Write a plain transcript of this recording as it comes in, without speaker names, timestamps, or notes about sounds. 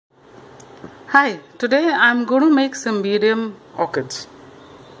Hi, today I'm going to make Cymbidium orchids.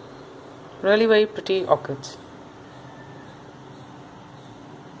 Really very pretty orchids.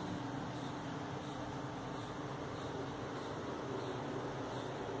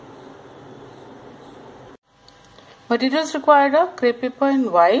 Materials required are crepe paper in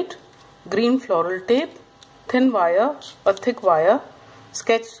white, green floral tape, thin wire, a thick wire,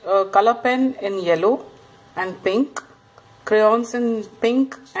 sketch color pen in yellow and pink, crayons in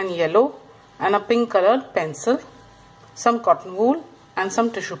pink and yellow, and a pink colored pencil, some cotton wool and some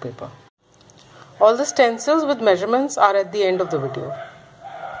tissue paper. All the stencils with measurements are at the end of the video.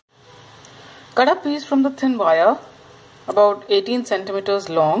 Cut a piece from the thin wire about 18 centimeters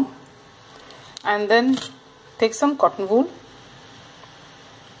long and then take some cotton wool,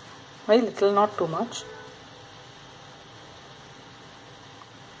 very little, not too much.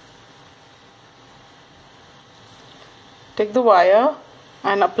 Take the wire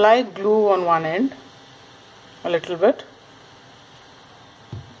and apply glue on one end a little bit,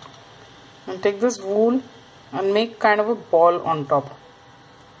 and take this wool and make kind of a ball on top.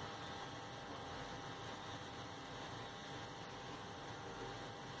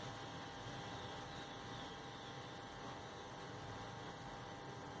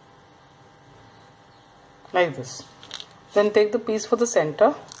 Like this. Then take the piece for the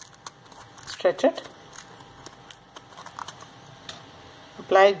center, stretch it,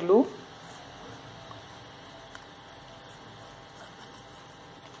 apply glue,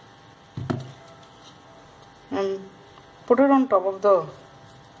 and put it on top of the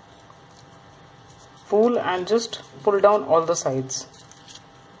wool and just pull down all the sides,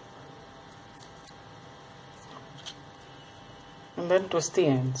 and then twist the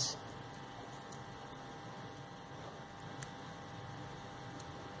ends.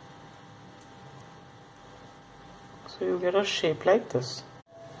 So you get a shape like this.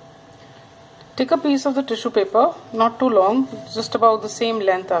 Take a piece of the tissue paper, not too long, just about the same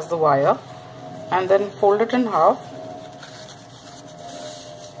length as the wire, and then fold it in half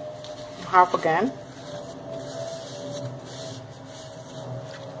again,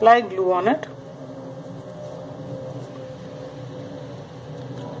 apply glue on it,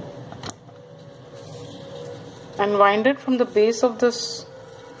 and wind it from the base of this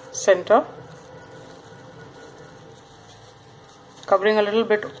center, covering a little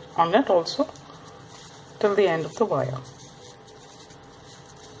bit on it also, till the end of the wire.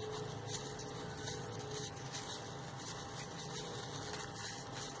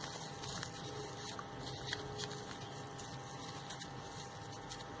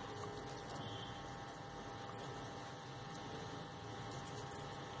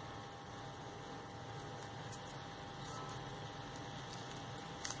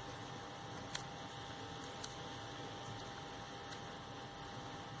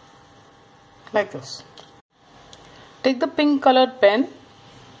 Like this. Take the pink colored pen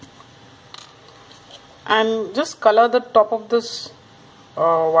and just color the top of this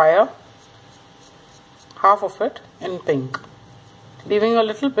wire, half of it in pink, leaving a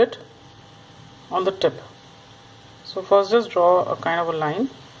little bit on the tip. So first just draw a kind of a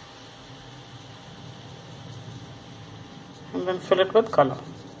line and then fill it with color.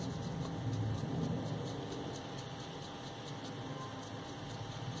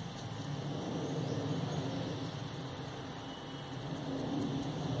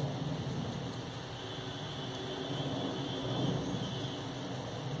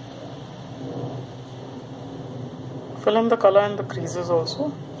 Fill in the color in the creases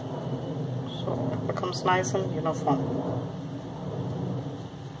also, so it becomes nice and uniform.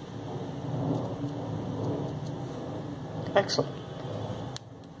 Like so.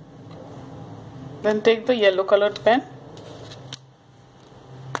 Then take the yellow colored pen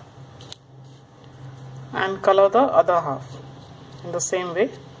and color the other half in the same way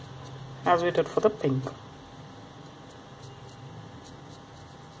as we did for the pink.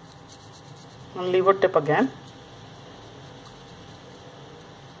 And leave a tip again.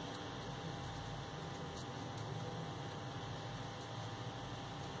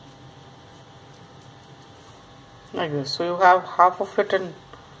 Like this. So you have half of it in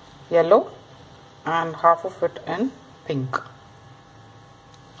yellow and half of it in pink.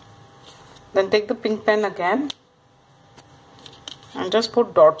 Then take the pink pen again and just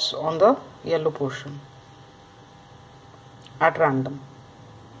put dots on the yellow portion at random.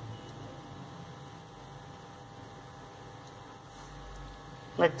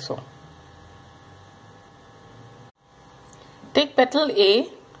 Like so. Take petal A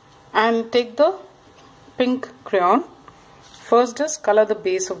and take the pink crayon. First just color the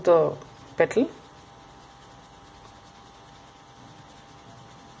base of the petal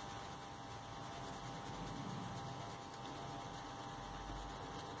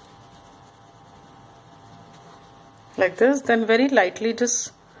like this. Then very lightly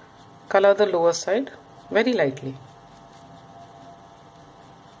just color the lower side, very lightly.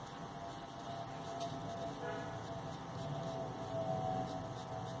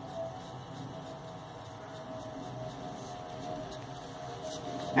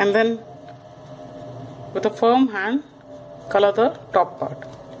 And then with a firm hand color the top part,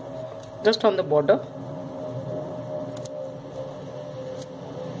 just on the border,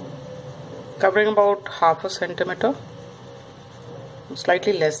 covering about half a centimeter,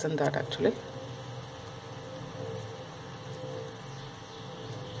 slightly less than that actually.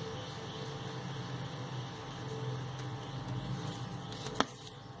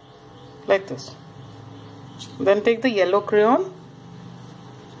 Like this. Then take the yellow crayon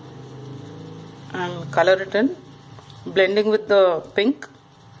and color it in, blending with the pink.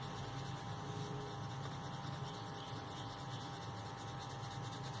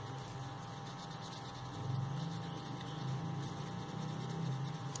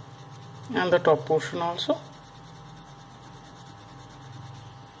 And the top portion also.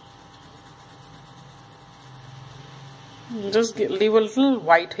 Just leave a little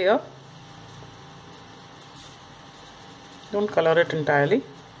white here. Don't color it entirely.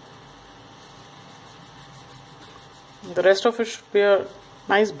 The rest of it should be a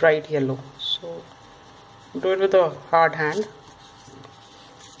nice bright yellow. So do it with a hard hand,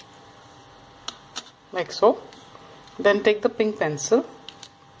 like so. Then take the pink pencil.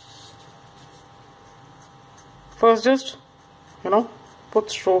 First just, put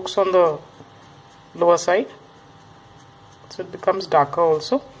strokes on the lower side so it becomes darker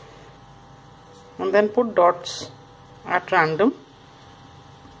also. And then put dots at random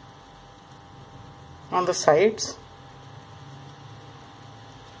on the sides.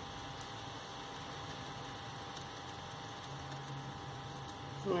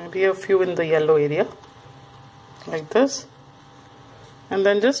 Maybe a few in the yellow area, like this. And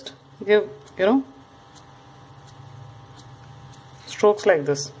then just give, strokes like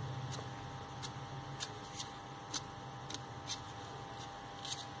this.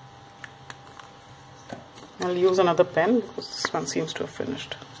 I'll use another pen because this one seems to have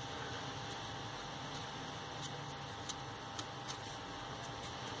finished.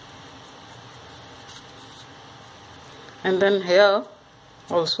 And then here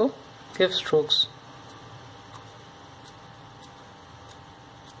also give strokes.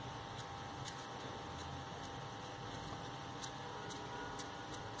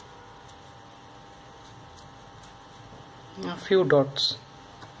 A few dots.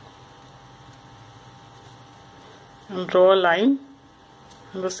 And draw a line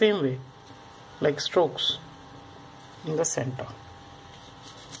in the same way, like strokes in the center.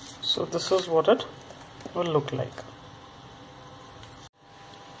 So this is what it will look like.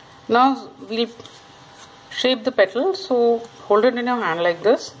 Now we'll shape the petal. So hold it in your hand like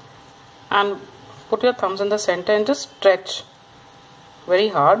this and put your thumbs in the center and just stretch very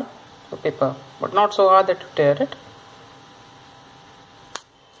hard the paper, but not so hard that you tear it.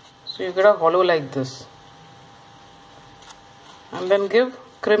 So you get a hollow like this. And then give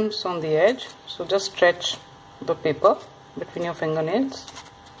crimps on the edge. So just stretch the paper between your fingernails.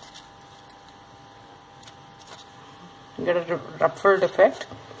 You get a ruffled effect.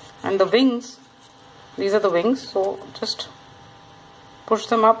 And the wings, these are the wings, so just push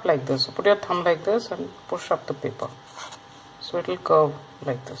them up like this. So put your thumb like this and push up the paper. So it will curve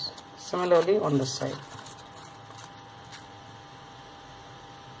like this. Similarly on this side.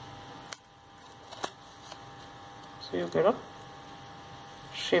 So you get a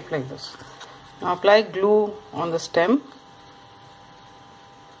shape like this. Now apply glue on the stem.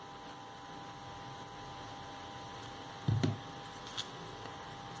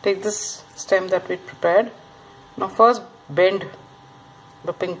 Take this stem that we prepared. Now first bend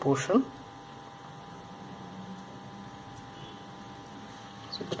the pink portion.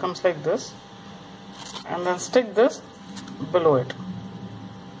 So it becomes like this. And then stick this below it.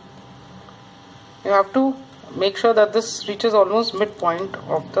 You have to make sure that this reaches almost midpoint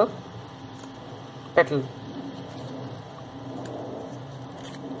of the petal.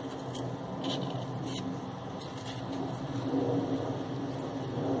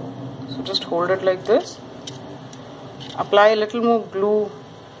 So just hold it like this. Apply a little more glue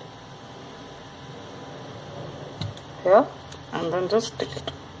here and then just stick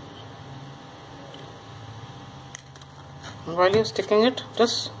it. And while you're sticking it,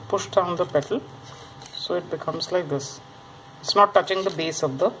 just push down the petal so it becomes like this. It's not touching the base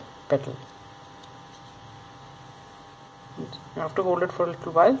of the petal. You have to hold it for a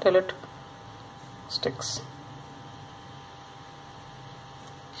little while till it sticks.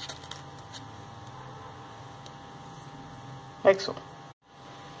 like so.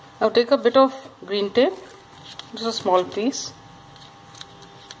 Now take a bit of green tape, just a small piece,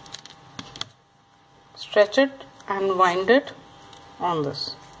 stretch it and wind it on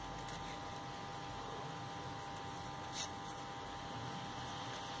this.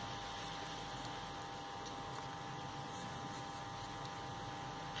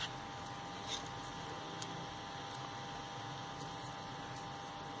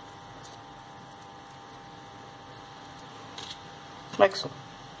 Like so.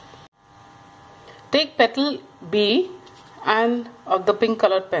 Take petal B and of the pink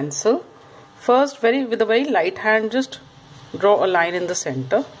colored pencil. First, with a very light hand, just draw a line in the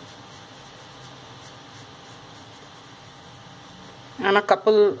center and a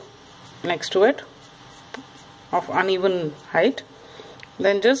couple next to it of uneven height.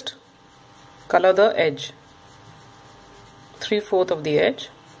 Then just color the edge, 3/4 of the edge,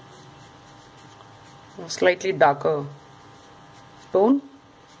 a slightly darker tone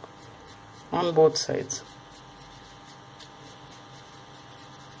on both sides.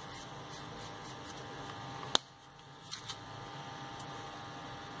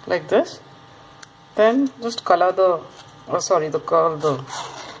 Like this. Then just color the curl the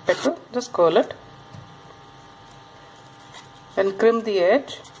petal, just curl it. Then crimp the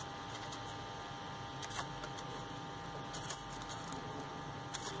edge.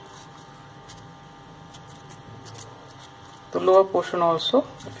 The lower portion also,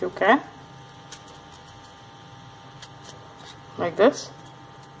 if you can, like this.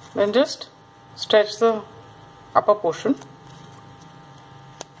 Then just stretch the upper portion,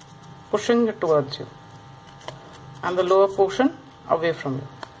 pushing it towards you, and the lower portion away from you.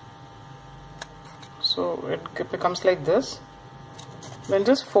 So it becomes like this. Then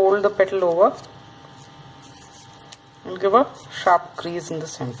just fold the petal over and give a sharp crease in the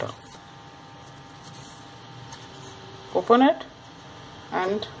center. Open it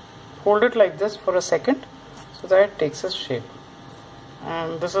and hold it like this for a second so that it takes its shape.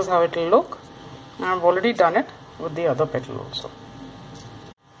 And this is how it will look. I've already done it with the other petal also.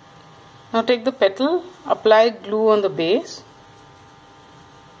 Now take the petal, apply glue on the base,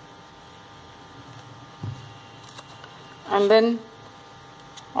 and then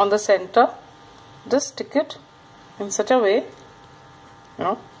on the center just stick it in such a way,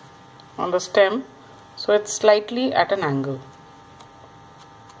 on the stem, so it's slightly at an angle,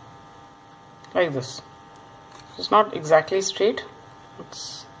 like this. It's not exactly straight,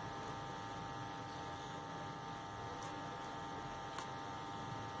 it's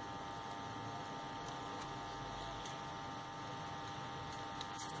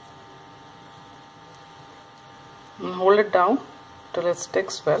and hold it down till it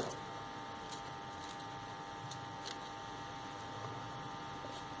sticks well.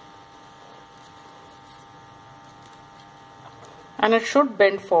 And it should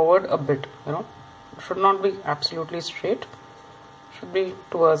bend forward a bit, it should not be absolutely straight, it should be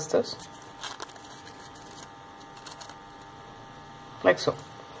towards this, like so.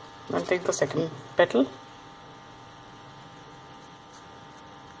 Then take the second petal,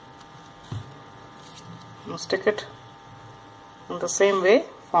 and stick it in the same way,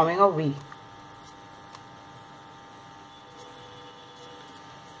 forming a V.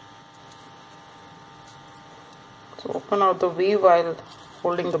 So open out the V while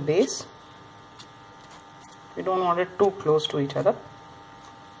holding the base. We don't want it too close to each other.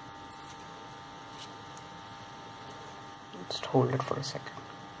 Just hold it for a second.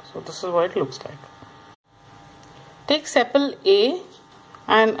 So this is what it looks like. Take sepal A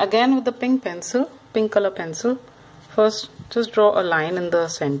and again with the pink color pencil, first just draw a line in the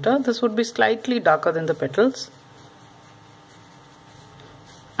center. This would be slightly darker than the petals,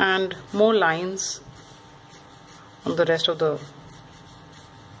 and more lines on the rest of the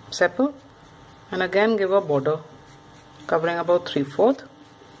sepal, and again give a border covering about 3/4.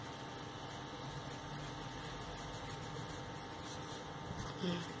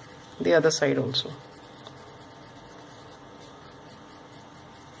 The other side also.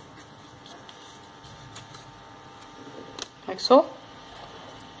 Like so.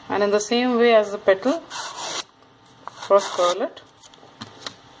 And in the same way as the petal, first curl it,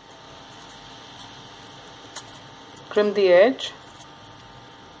 crimp the edge,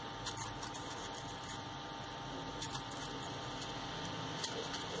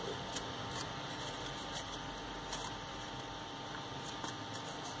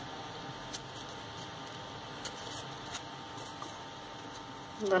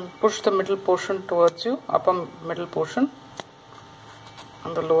 then push the middle portion towards you, upper middle portion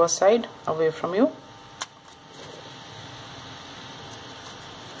on the lower side away from you.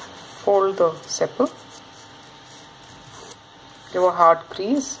 Fold the sepal give a hard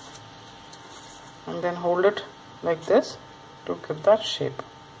crease and then hold it like this to give that shape.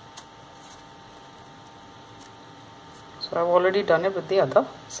 So I've already done it with the other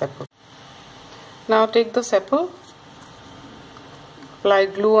sepal. Now take the sepal, apply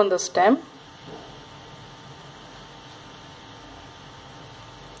glue on the stem,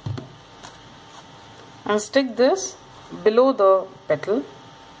 and stick this below the petal,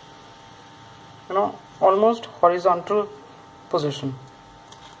 almost horizontal position.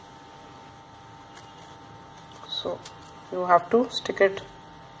 So you have to stick it,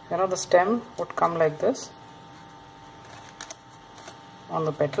 the stem would come like this on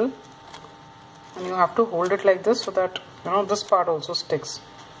the petal, and you have to hold it like this so that this part also sticks,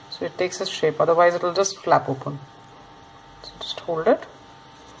 so it takes its shape, otherwise it will just flap open. So just hold it.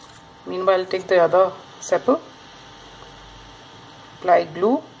 Meanwhile, take the other sepal, apply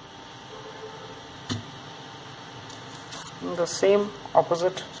glue in the same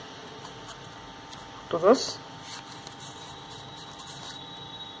opposite to this.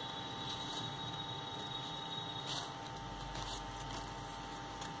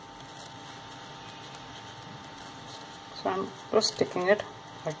 So I'm just sticking it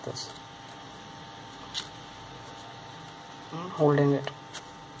like this and holding it.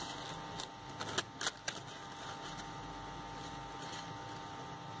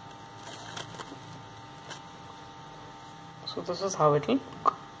 So this is how it will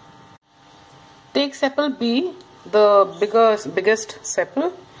look. Take sepal B, the biggest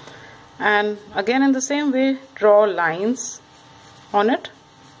sepal, and again in the same way draw lines on it.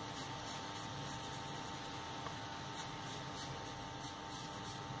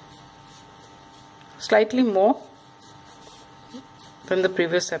 Slightly more than the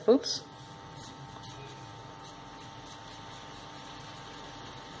previous sepals.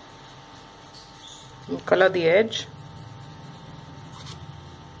 And color the edge.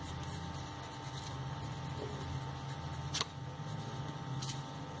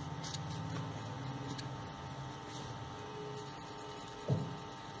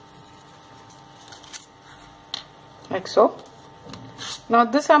 Like so. Now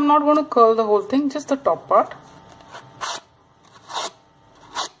this I'm not going to curl the whole thing, just the top part.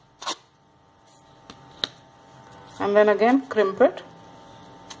 And then again crimp it.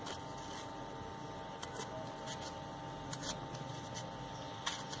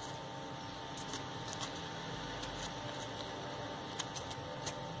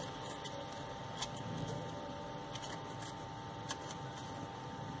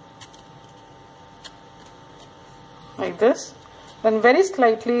 Like this. Then very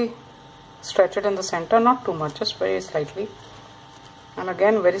slightly stretch it in the center, not too much, just very slightly, and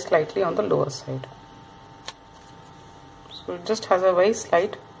again very slightly on the lower side. So it just has a very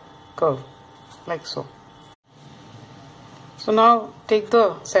slight curve, like so. So now take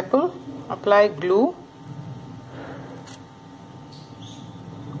the sepal, apply glue,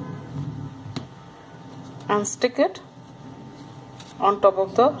 and stick it on top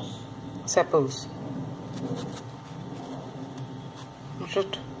of the sepals. You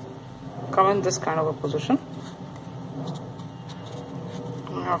should come in this kind of a position.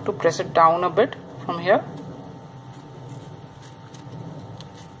 You have to press it down a bit from here.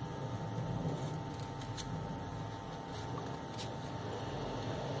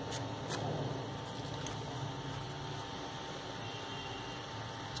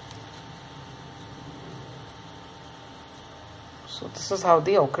 So this is how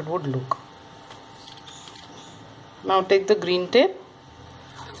the orchid would look. Now take the green tape,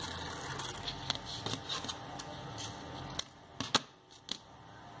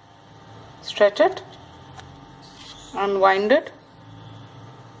 stretch it and wind it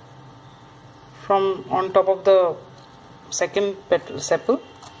from on top of the second petal sepal,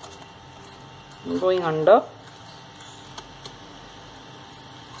 going under.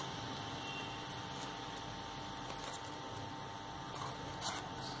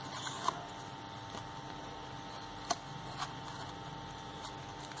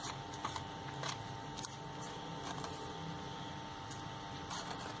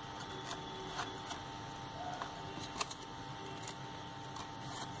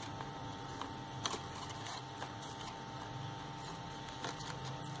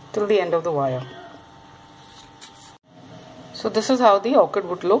 Till the end of the wire. So this is how the orchid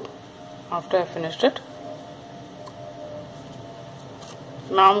would look after I finished it.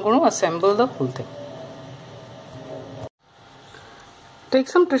 Now I'm going to assemble the whole thing. Take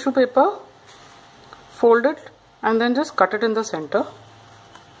some tissue paper, fold it, and then just cut it in the center.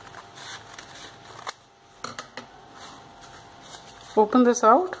 Open this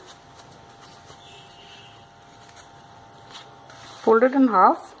out fold it in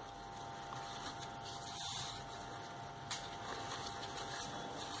half.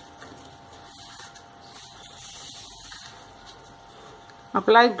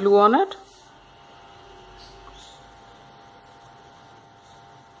 Apply glue on it.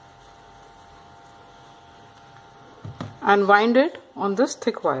 And wind it on this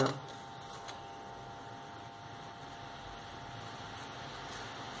thick wire.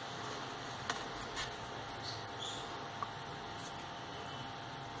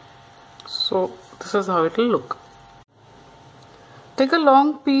 So this is how it will look. Take a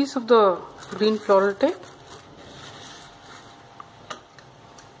long piece of the green floral tape.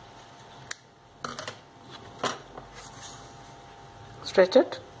 Stretch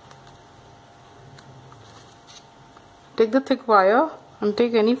it. Take the thick wire and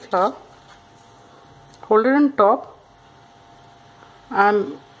take any flower. Hold it on top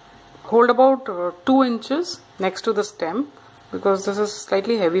and hold about 2 inches next to the stem, because this is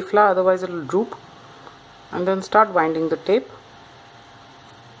slightly heavy flower, otherwise it will droop. And then start winding the tape.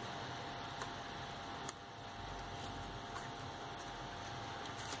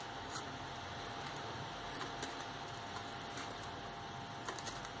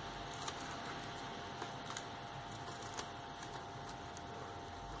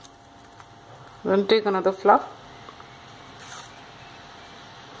 Then take another flower,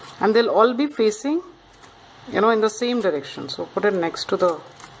 and they'll all be facing, in the same direction. So put it next to the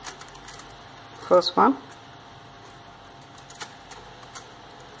first one.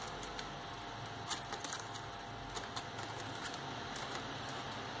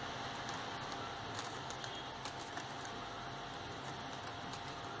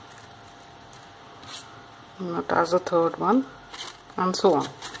 And attach the third one, and so on.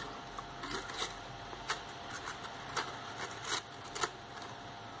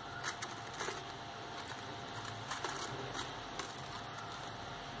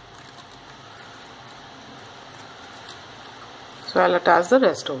 So I'll attach the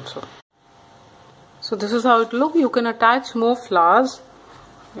rest also. So this is how it looks. You can attach more flowers.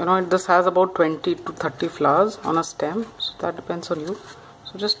 This has about 20 to 30 flowers on a stem. So that depends on you.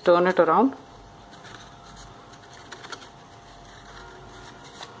 So just turn it around.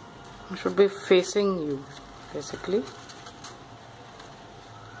 It should be facing you, basically.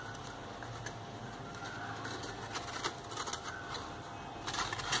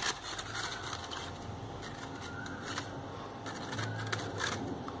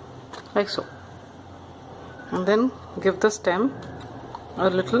 Like so. And then give the stem a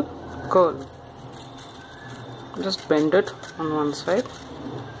little curl. Just bend it on one side.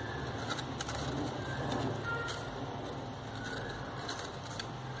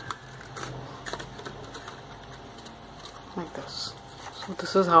 Like this. So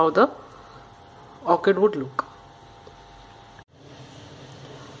this is how the orchid would look.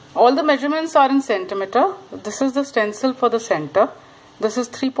 All the measurements are in centimeter. This is the stencil for the center. This is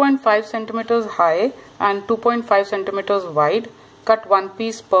 3.5 centimeters high and 2.5 centimeters wide. Cut one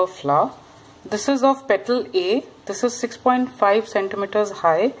piece per flower. This is of petal A. This is 6.5 centimeters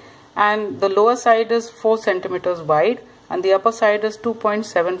high and the lower side is 4 centimeters wide and the upper side is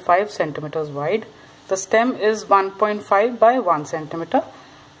 2.75 centimeters wide. The stem is 1.5 by 1 centimeter.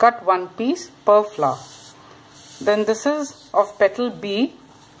 Cut one piece per flower. Then this is of petal B.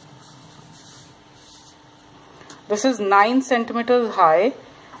 This is 9 centimeters high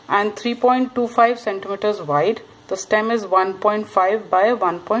and 3.25 centimeters wide. The stem is 1.5 by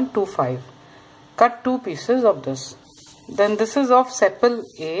 1.25. Cut two pieces of this. Then this is of sepal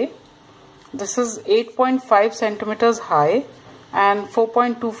A. This is 8.5 centimeters high and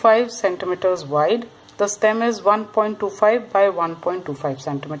 4.25 centimeters wide. The stem is 1.25 by 1.25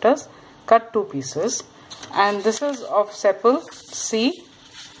 centimeters. Cut two pieces. And this is of sepal C.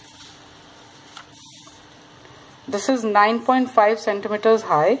 This is 9.5 centimeters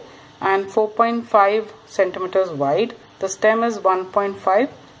high and 4.5 centimeters wide. The stem is 1.5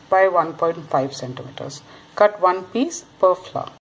 by 1.5 centimeters. Cut one piece per flower.